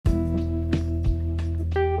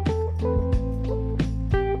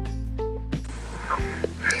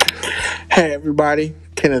Hey everybody,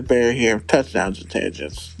 Kenneth Bear here, Touchdowns and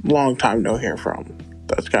Tangents. Long time no hear from.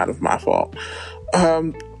 That's kind of my fault.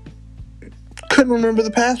 Um, couldn't remember the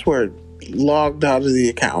password. Logged out of the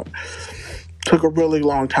account. Took a really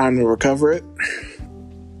long time to recover it.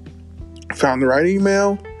 Found the right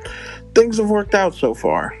email. Things have worked out so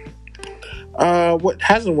far. What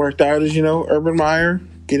hasn't worked out is, Urban Meyer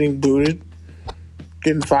getting booted,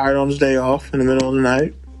 getting fired on his day off in the middle of the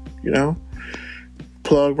night.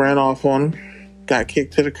 Plug ran off on him, got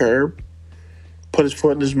kicked to the curb, put his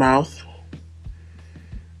foot in his mouth.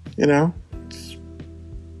 I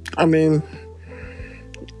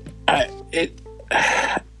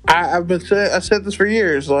said this for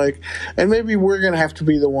years, and maybe we're gonna have to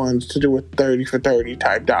be the ones to do a 30 for 30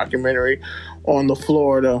 type documentary on the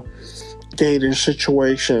Florida Gators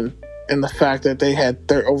situation and the fact that they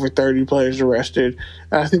had over 30 players arrested.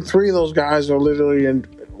 And I think 3 of those guys are literally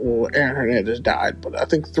Aaron Hernandez died, but I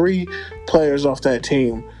think 3 players off that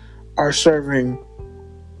team are serving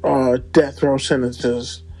death row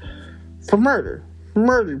sentences for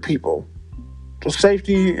murdered people. The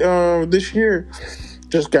safety this year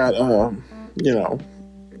just got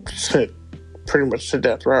sent pretty much to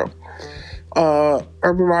death row.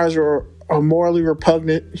 Urban Meyer, a morally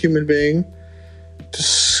repugnant human being,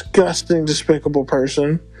 disgusting, despicable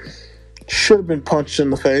person. Should have been punched in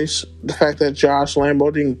the face. The fact that Josh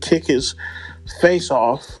Lambo didn't kick his face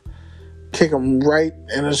off, kick him right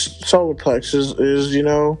in his solar plexus is,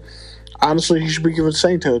 honestly, he should be given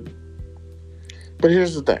sainthood. But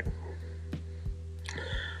here's the thing.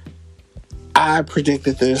 I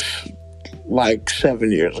predicted this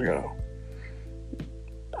 7 years ago.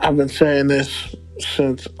 I've been saying this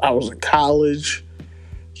since I was in college.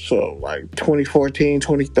 So 2014,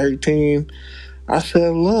 2013. I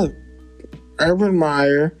said, look, Urban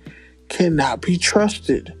Meyer cannot be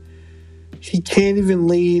trusted. He can't even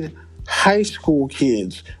lead high school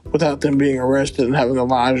kids without them being arrested and having their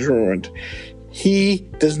lives ruined. He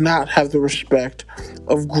does not have the respect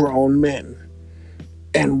of grown men.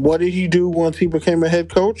 And what did he do once he became a head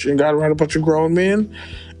coach and got around a bunch of grown men?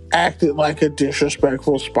 Acted like a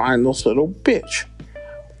disrespectful, spineless little bitch.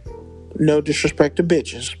 No disrespect to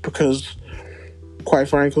bitches, because, quite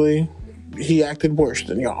frankly, he acted worse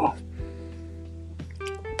than y'all.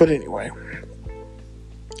 But anyway,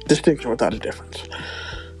 distinction without a difference.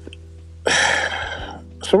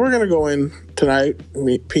 So we're going to go in tonight,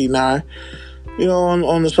 Pete and I,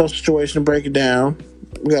 on this whole situation and break it down.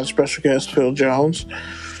 We got a special guest, Phil Jones,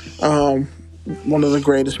 one of the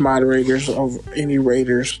greatest moderators of any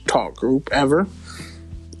Raiders talk group ever.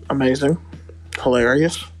 Amazing.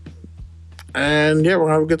 Hilarious. And yeah, we're going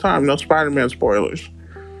to have a good time. No Spider-Man spoilers,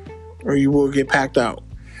 or you will get packed out.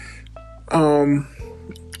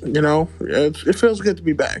 It feels good to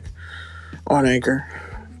be back on Anchor.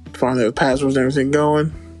 Finally, the passwords and everything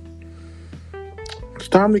going. It's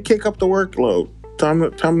time to kick up the workload. Time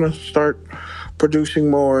to start producing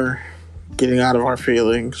more, getting out of our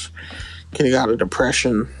feelings, getting out of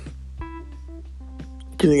depression,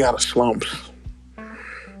 getting out of slumps.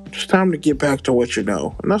 It's time to get back to what you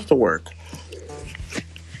know, and that's the work.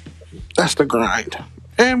 That's the grind.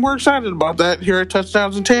 And we're excited about that here at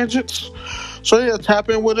Touchdowns and Tangents. So yeah, tap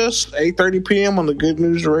in with us, 8:30 p.m. on the Good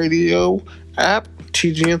News Radio app,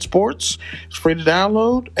 TGN Sports. It's free to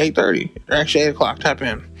download, 8:30. Actually, 8 o'clock, tap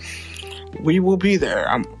in. We will be there.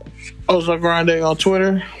 I'm Ozo Grande on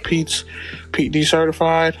Twitter. Pete D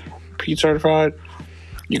Certified. Pete Certified.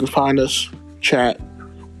 You can find us, chat.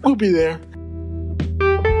 We'll be there.